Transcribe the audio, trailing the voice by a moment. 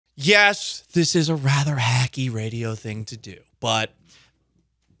Yes, this is a rather hacky radio thing to do, but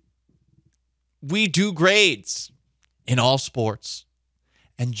we do grades in all sports.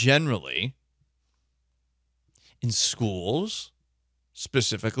 And generally, in schools,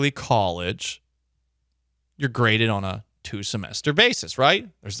 specifically college, you're graded on a 2-semester basis, right?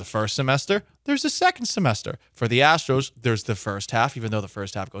 There's the first semester, there's the second semester. For the Astros, there's the first half, even though the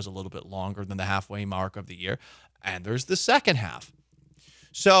first half goes a little bit longer than the halfway mark of the year. And there's the second half.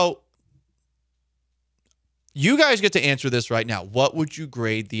 So you guys get to answer this right now. What would you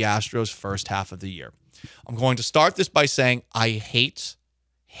grade the Astros' first half of the year? I'm going to start this by saying I hate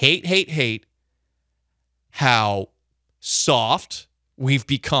how soft we've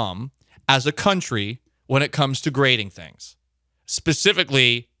become as a country when it comes to grading things,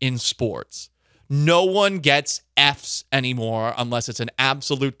 specifically in sports. No one gets Fs anymore unless it's an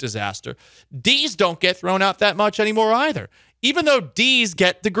absolute disaster. Ds don't get thrown out that much anymore either, even though Ds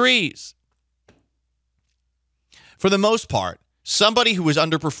get degrees. For the most part, somebody who is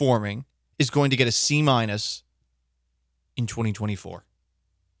underperforming is going to get a C- in 2024.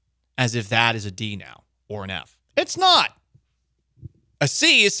 As if that is a D now or an F. It's not. A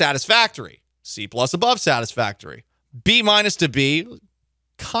C is satisfactory. C+ above satisfactory. B- to B,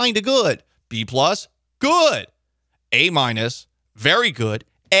 kind of good. B+, good. A-, very good.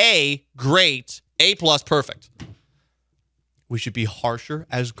 A, great. A+, perfect. We should be harsher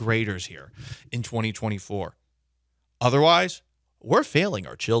as graders here in 2024. Otherwise, we're failing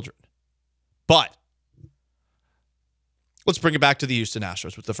our children. But let's bring it back to the Houston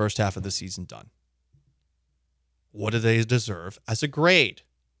Astros with the first half of the season done. What do they deserve as a grade?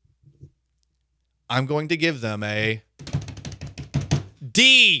 I'm going to give them a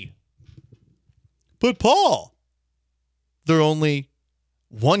D. But Paul, they're only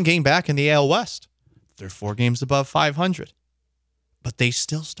one game back in the AL West. They're 4 games above 500. But they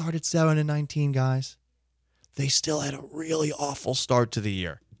still started 7-19, guys. They still had a really awful start to the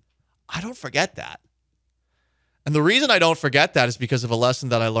year. I don't forget that. And the reason I don't forget that is because of a lesson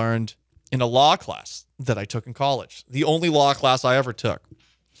that I learned in a law class that I took in college. The only law class I ever took.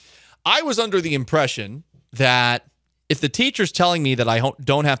 I was under the impression that if the teacher's telling me that I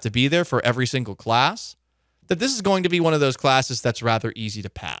don't have to be there for every single class, that this is going to be one of those classes that's rather easy to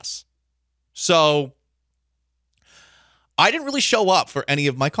pass. So I didn't really show up for any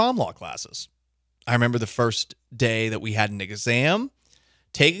of my comm law classes. I remember the first day that we had an exam,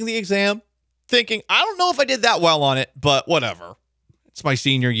 taking the exam, thinking, I don't know if I did that well on it, but whatever. It's my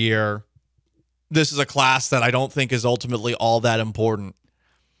senior year. This is a class that I don't think is ultimately all that important.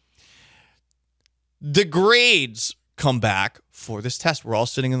 The grades come back for this test. We're all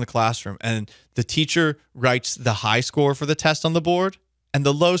sitting in the classroom, and the teacher writes the high score for the test on the board and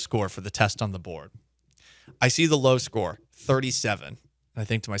the low score for the test on the board. I see the low score, 37. And I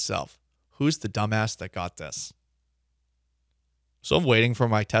think to myself, who's the dumbass that got this? So I'm waiting for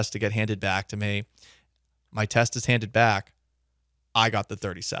my test to get handed back to me. My test is handed back. I got the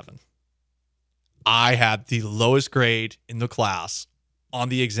 37. I had the lowest grade in the class on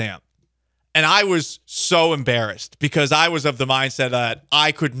the exam. And I was so embarrassed because I was of the mindset that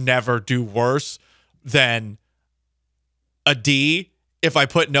I could never do worse than a D if I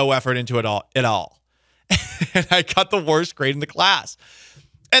put no effort into it at all. And I got the worst grade in the class.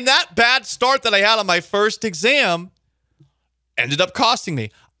 And that bad start that I had on my first exam ended up costing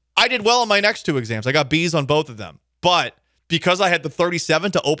me. I did well on my next 2 exams. I got B's on both of them. But because I had the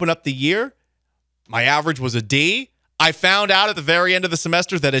 37 to open up the year, my average was a D. I found out at the very end of the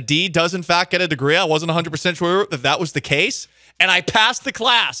semester that a D does, in fact, get a degree. I wasn't 100% sure that that was the case. And I passed the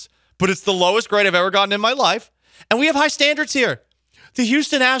class. But it's the lowest grade I've ever gotten in my life. And we have high standards here. The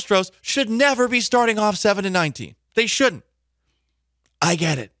Houston Astros should never be starting off 7-19. They shouldn't. I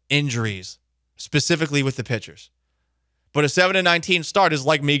get it. Injuries, specifically with the pitchers. But a 7-19 start is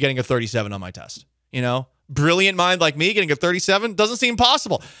like me getting a 37 on my test. You know? Brilliant mind like me getting a 37 doesn't seem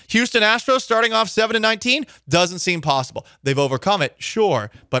possible. Houston Astros starting off 7-19 doesn't seem possible. They've overcome it,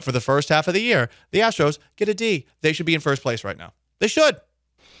 sure. But for the first half of the year, the Astros get a D. They should be in first place right now. They should.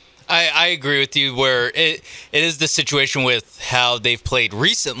 I agree with you where it is the situation with how they've played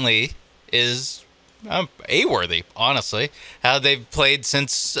recently is A-worthy, honestly. How they've played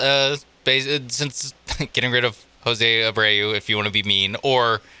since getting rid of Jose Abreu, if you want to be mean,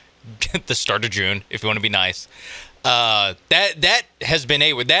 or the start of June, if you want to be nice. That has been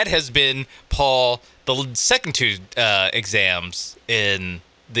A-word. That has been, Paul, the second 2 exams in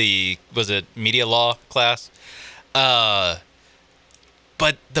the, was it media law class?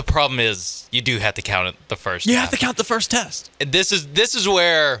 But the problem is you do have to count it the first You half. have to count the first test. This is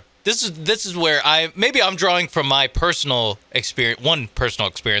where this is where I'm drawing from my personal experience, one personal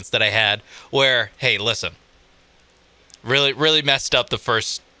experience that I had where, hey, listen, really messed up the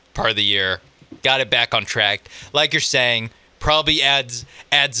first part of the year, got it back on track. Like you're saying, probably adds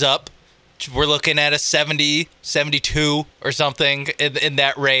up. We're looking at a 70, 72 or something in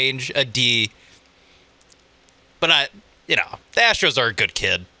that range, a D. But the Astros are a good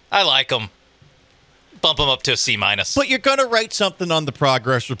kid. I like them. Bump them up to a C-. But you're going to write something on the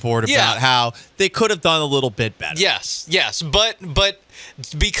progress report about how they could have done a little bit better. Yes. But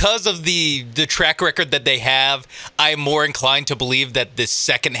because of the track record that they have, I'm more inclined to believe that the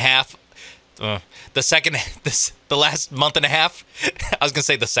second half, the last month and a half, I was going to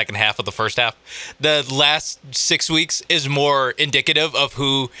say the second half of the first half, the last 6 weeks is more indicative of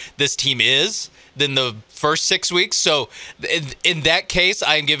who this team is than the first 6 weeks. So in that case,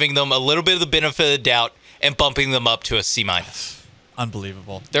 I'm giving them a little bit of the benefit of the doubt and bumping them up to a C-.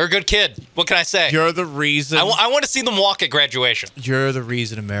 Unbelievable. They're a good kid. What can I say? You're the reason. I want to see them walk at graduation. You're the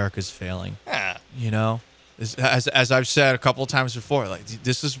reason America's failing. As I've said a couple of times before, like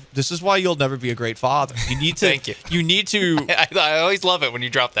this is why you'll never be a great father. You need to. Thank you. You need to. I always love it when you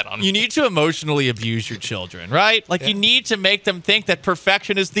drop that on me. You need to emotionally abuse your children, right? Like you need to make them think that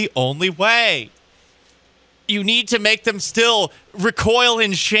perfection is the only way. You need to make them still recoil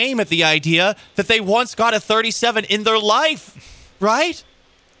in shame at the idea that they once got a 37 in their life, right?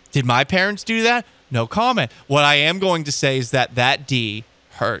 Did my parents do that? No comment. What I am going to say is that D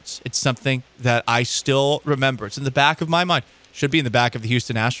hurts. It's something that I still remember. It's in the back of my mind. Should be in the back of the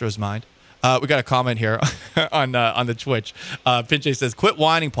Houston Astros' mind. We got a comment here on the Twitch. Pinche says, "Quit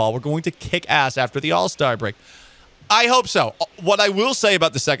whining, Paul. We're going to kick ass after the All-Star break." I hope so. What I will say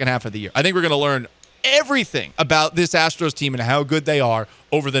about the second half of the year, I think we're going to learn everything about this Astros team and how good they are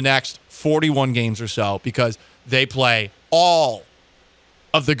over the next 41 games or so, because they play all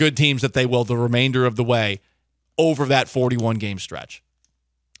of the good teams that they will the remainder of the way over that 41 game stretch.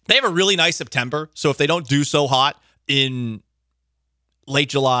 They have a really nice September, so if they don't do so hot in late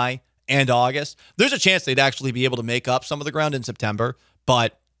July and August, there's a chance they'd actually be able to make up some of the ground in September.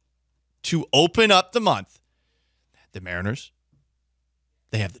 But to open up the month, the Mariners,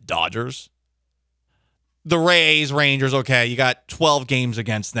 they have the Dodgers, the Rays, Rangers, okay, you got 12 games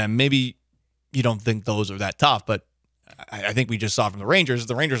against them. Maybe you don't think those are that tough, but I think we just saw from the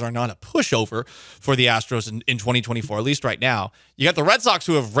Rangers are not a pushover for the Astros in 2024, at least right now. You got the Red Sox,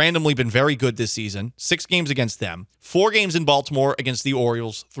 who have randomly been very good this season. 6 games against them. 4 games in Baltimore against the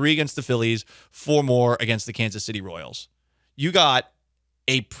Orioles. 3 against the Phillies. 4 more against the Kansas City Royals. You got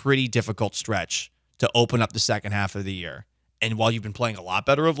a pretty difficult stretch to open up the second half of the year. And while you've been playing a lot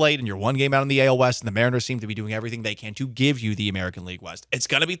better of late and you're 1 game out in the AL West and the Mariners seem to be doing everything they can to give you the American League West, it's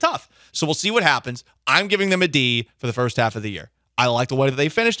going to be tough. So we'll see what happens. I'm giving them a D for the first half of the year. I like the way that they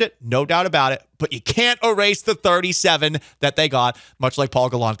finished it, no doubt about it, but you can't erase the 37 that they got, much like Paul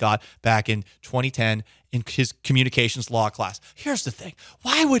Gallant got back in 2010 in his communications law class. Here's the thing.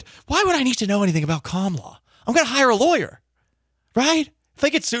 Why would I need to know anything about comm law? I'm going to hire a lawyer, right? If I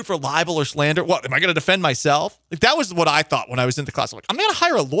get sued for libel or slander, what, am I going to defend myself? Like, that was what I thought when I was in the class. I'm like, I'm going to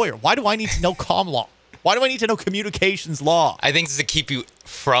hire a lawyer. Why do I need to know comm law? Why do I need to know communications law? I think it's to keep you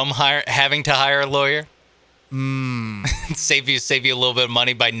from having to hire a lawyer. Save you a little bit of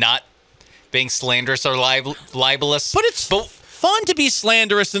money by not being slanderous or libelous. But it's fun to be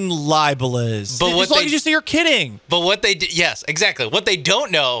slanderous and libelous. But as long as you say you're kidding. But what they yes, exactly. What they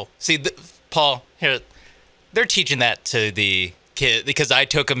don't know. See, Paul, here, they're teaching that to the kid, because I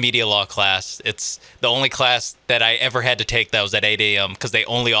took a media law class. It's the only class that I ever had to take that was at 8 a.m. because they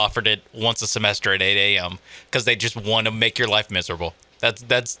only offered it once a semester at 8 a.m. because they just want to make your life miserable.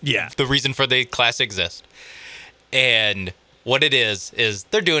 That's the reason for the class exists. And what it is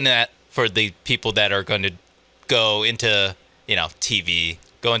they're doing that for the people that are going to go into, TV,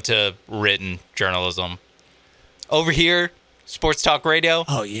 go into written journalism. Over here, sports talk radio.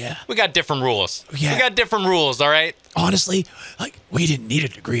 Oh, yeah. We got different rules. Yeah. We got different rules, all right? Honestly, we didn't need a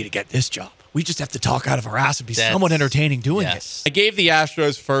degree to get this job. We just have to talk out of our ass and be somewhat entertaining doing it. I gave the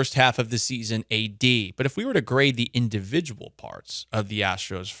Astros first half of the season a D, but if we were to grade the individual parts of the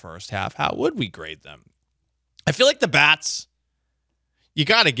Astros first half, how would we grade them? I feel like the bats, you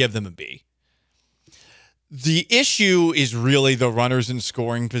got to give them a B. The issue is really the runners in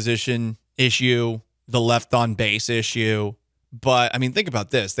scoring position issue, the left on base issue. But, think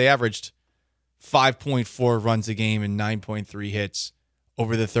about this. They averaged 5.4 runs a game and 9.3 hits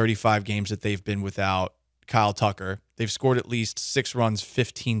over the 35 games that they've been without Kyle Tucker. They've scored at least 6 runs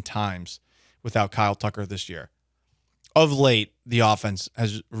 15 times without Kyle Tucker this year. Of late, the offense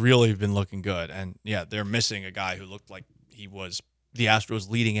has really been looking good. And, yeah, they're missing a guy who looked like he was the Astros'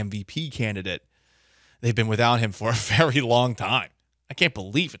 leading MVP candidate. They've been without him for a very long time. I can't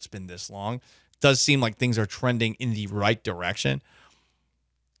believe it's been this long. It does seem like things are trending in the right direction.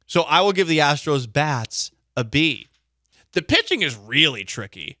 So I will give the Astros bats a B. The pitching is really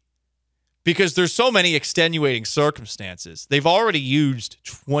tricky because there's so many extenuating circumstances. They've already used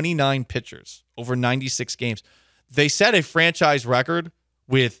 29 pitchers over 96 games. They set a franchise record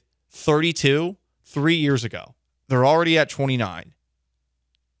with 32 3 years ago. They're already at 29.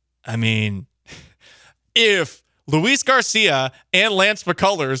 I mean, if Luis Garcia and Lance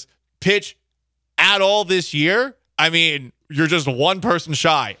McCullers pitch at all this year, I mean, you're just one person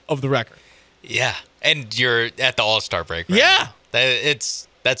shy of the record. Yeah, and you're at the All-Star break. Right? Yeah,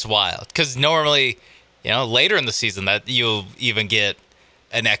 that's wild. Because normally, later in the season, that you'll even get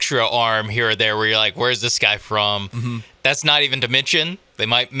an extra arm here or there where you're like, where's this guy from? Mm-hmm. That's not even to mention they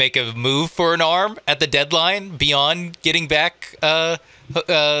might make a move for an arm at the deadline beyond getting back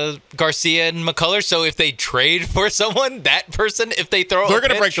Garcia and McCullers. So if they trade for someone, that person, if they throw, they're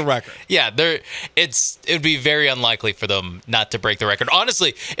going to break the record. Yeah, it would be very unlikely for them not to break the record.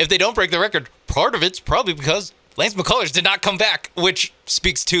 Honestly, if they don't break the record, part of it's probably because Lance McCullers did not come back, which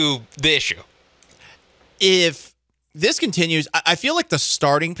speaks to the issue. If this continues, I feel like the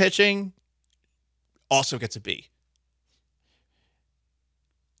starting pitching also gets a B.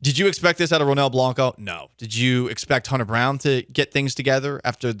 Did you expect this out of Ronel Blanco? No. Did you expect Hunter Brown to get things together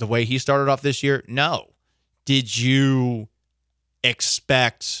after the way he started off this year? No. Did you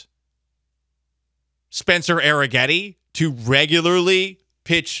expect Spencer Arrighetti to regularly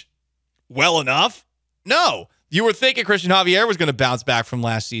pitch well enough? No. You were thinking Christian Javier was going to bounce back from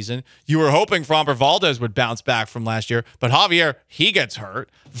last season. You were hoping Framber Valdez would bounce back from last year, but Javier, he gets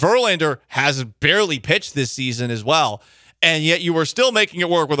hurt. Verlander has barely pitched this season as well. And yet you were still making it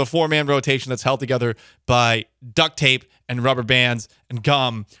work with a four-man rotation that's held together by duct tape and rubber bands and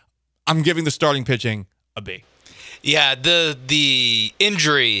gum. I'm giving the starting pitching a B. Yeah, the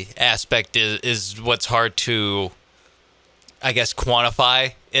injury aspect is what's hard to, I guess,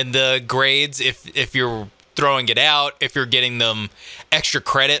 quantify in the grades. If you're throwing it out, if you're getting them extra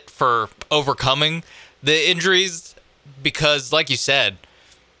credit for overcoming the injuries, because like you said,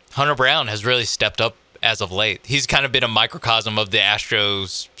 Hunter Brown has really stepped up as of late. He's kind of been a microcosm of the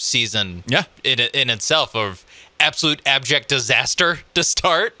Astros season in itself, of absolute abject disaster to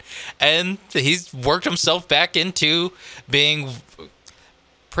start, and he's worked himself back into being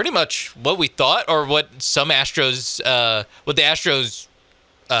pretty much what we thought, or what some Astros, what the Astros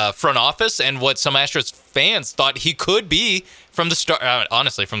front office and what some Astros fans thought he could be from the start.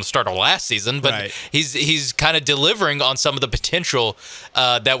 Honestly, from the start of last season, but right. he's kind of delivering on some of the potential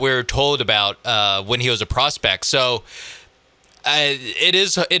that we were told about when he was a prospect. So it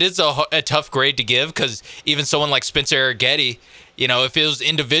is a tough grade to give, because even someone like Spencer Arrighetti, if it was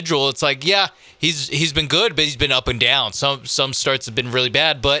individual, it's like, yeah, he's been good, but he's been up and down. Some starts have been really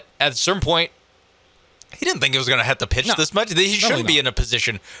bad, but at a certain point, he didn't think he was going to have to pitch this much. He shouldn't be in a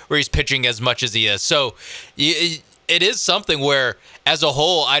position where he's pitching as much as he is. So it is something where, as a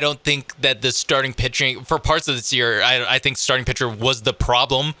whole, I don't think that the starting pitching for parts of this year, I think starting pitcher was the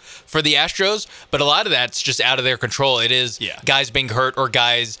problem for the Astros. But a lot of that's just out of their control. It is guys being hurt, or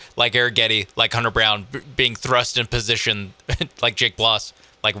guys like Arrighetti, like Hunter Brown, being thrust in position, like Jake Bloss,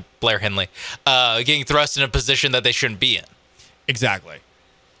 like Blair Henley, getting thrust in a position that they shouldn't be in. Exactly.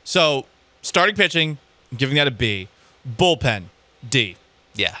 So starting pitching, giving that a B. Bullpen, D.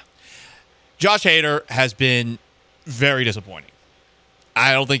 Yeah. Josh Hader has been very disappointing.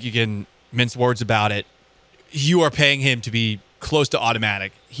 I don't think you can mince words about it. You are paying him to be close to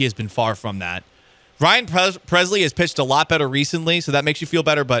automatic. He has been far from that. Ryan Presley has pitched a lot better recently, so that makes you feel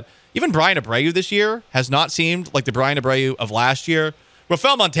better. But even Brian Abreu this year has not seemed like the Brian Abreu of last year.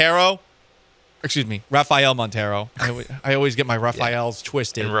 Rafael Montero. I always get my Rafaels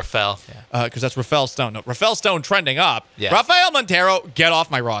twisted. And Rafael. Because that's Rafael Stone. No, Rafael Stone trending up. Yeah. Rafael Montero, get off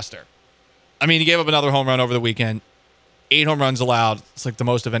my roster. I mean, he gave up another home run over the weekend. 8 home runs allowed. It's like the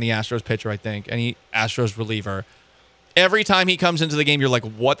most of any Astros pitcher, I think. Any Astros reliever. Every time he comes into the game, you're like,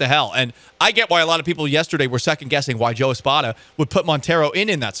 what the hell? And I get why a lot of people yesterday were second-guessing why Joe Espada would put Montero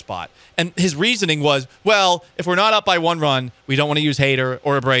in that spot. And his reasoning was, well, if we're not up by 1 run, we don't want to use Hader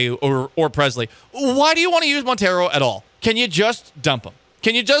or Abreu or Presley. Why do you want to use Montero at all? Can you just dump him?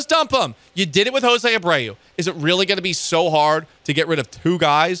 You did it with Jose Abreu. Is it really going to be so hard to get rid of 2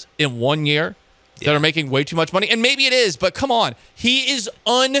 guys in 1 year that are making way too much money? And maybe it is, but come on. He is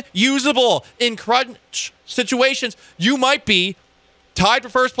unusable in crunch situations. You might be tied for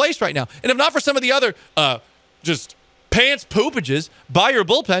first place right now. And if not for some of the other just pants poopages by your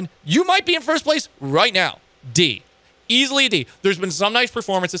bullpen, you might be in first place right now. D. Easily a D. There's been some nice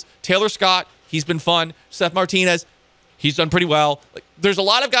performances. Taylor Scott, he's been fun. Seth Martinez, he's done pretty well. Like, there's a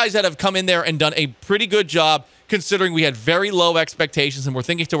lot of guys that have come in there and done a pretty good job considering we had very low expectations and we're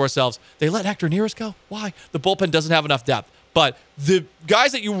thinking to ourselves, they let Hector Neris go? Why? The bullpen doesn't have enough depth. But the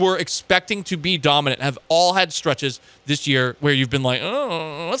guys that you were expecting to be dominant have all had stretches this year where you've been like,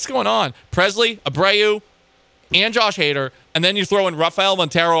 oh, what's going on? Presley, Abreu, and Josh Hader, and then you throw in Rafael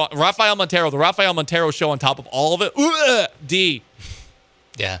Montero, the Rafael Montero show on top of all of it. D.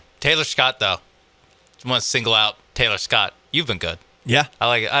 Yeah. Taylor Scott, though. Just want to single out Taylor Scott. You've been good. Yeah. I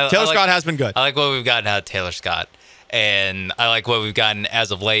like it. Taylor Scott has been good. I like what we've gotten out of Taylor Scott. And I like what we've gotten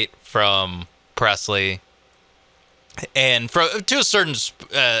as of late from Presley. And to a certain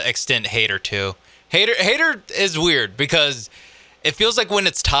extent, Hader, too. Hader is weird because it feels like when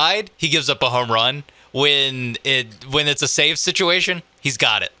it's tied, he gives up a home run. When it's a save situation, he's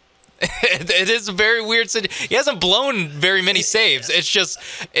got it. It is a very weird situation. He hasn't blown very many saves. It's just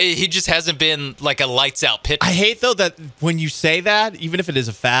he just hasn't been like a lights out pitcher. I hate though that when you say that, even if it is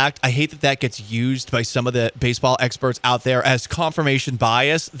a fact, I hate that gets used by some of the baseball experts out there as confirmation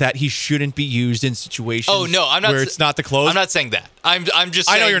bias that he shouldn't be used in situations. Oh no, I'm not. Where it's not the close. I'm not saying that. I'm just.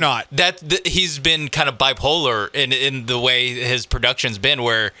 Saying I know you're not. That he's been kind of bipolar in the way his production's been,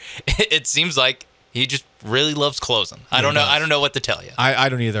 where it seems like he just really loves closing. I don't know. I don't know what to tell you. I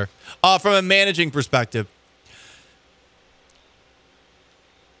don't either. From a managing perspective,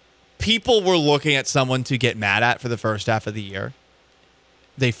 people were looking at someone to get mad at for the first half of the year.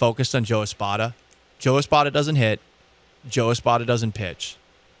 They focused on Joe Espada. Joe Espada doesn't hit. Joe Espada doesn't pitch.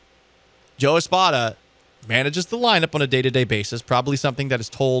 Joe Espada manages the lineup on a day-to-day basis, probably something that is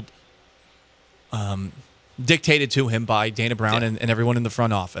dictated to him by Dana Brown and everyone in the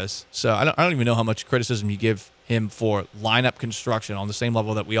front office. So I don't even know how much criticism you give him for lineup construction on the same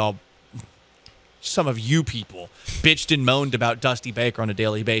level that some of you people bitched and moaned about Dusty Baker on a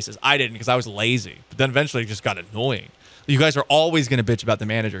daily basis. I didn't because I was lazy. But then eventually it just got annoying. You guys are always going to bitch about the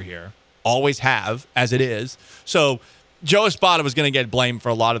manager here. Always have, as it is. So Joe Espada was going to get blamed for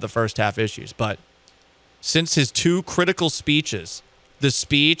a lot of the first half issues. But since his two critical speeches, the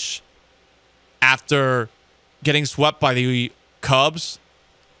speech after getting swept by the Cubs,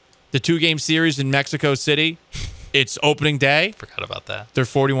 the 2-game series in Mexico City, it's opening day. Forgot about that. They're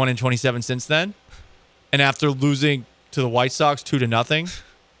 41-27 since then. And after losing to the White Sox 2-0,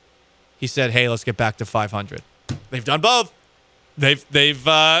 he said, "Hey, let's get back to 500." They've done both. They've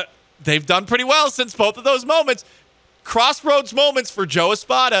done pretty well since both of those moments. Crossroads moments for Joe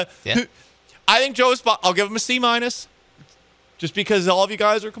Espada. Yeah. I think Joe Espada, I'll give him a C-, just because all of you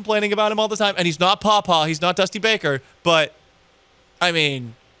guys are complaining about him all the time. And he's not Pawpaw. He's not Dusty Baker. But, I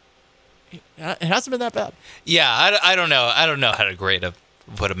mean, it hasn't been that bad. Yeah, I don't know. I don't know how to grade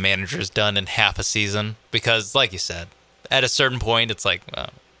what a manager's done in half a season because, like you said, at a certain point, it's like,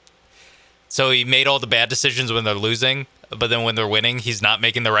 so he made all the bad decisions when they're losing, but then when they're winning, he's not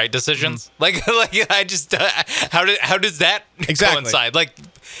making the right decisions. Like I just, how does that coincide? Like,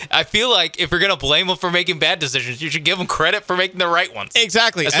 I feel like if you're gonna blame him for making bad decisions, you should give him credit for making the right ones.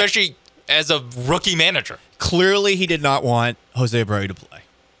 Exactly, especially as a rookie manager. Clearly, he did not want Jose Abreu to play.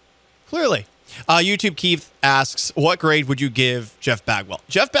 Clearly. YouTube Keith asks, what grade would you give Jeff Bagwell?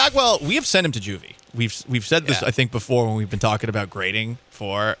 Jeff Bagwell, we have sent him to juvie. We've said this, I think, before when we've been talking about grading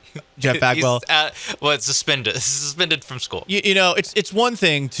for Jeff Bagwell. It's suspended. Suspended from school. You know, it's one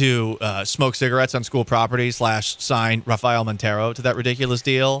thing to smoke cigarettes on school property / sign Rafael Montero to that ridiculous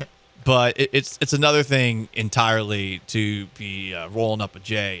deal, but it's another thing entirely to be rolling up a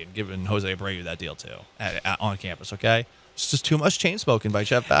J and giving Jose Abreu that deal too on campus, okay? It's just too much chain smoking by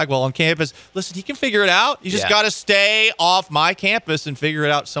Jeff Bagwell on campus. Listen, he can figure it out. You just got to stay off my campus and figure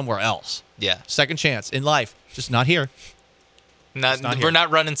it out somewhere else. Yeah. Second chance in life. Just not here. We're not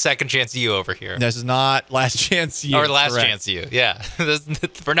running second chance you over here. This is not last chance you. Or last chance you. Yeah.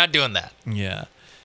 We're not doing that. Yeah.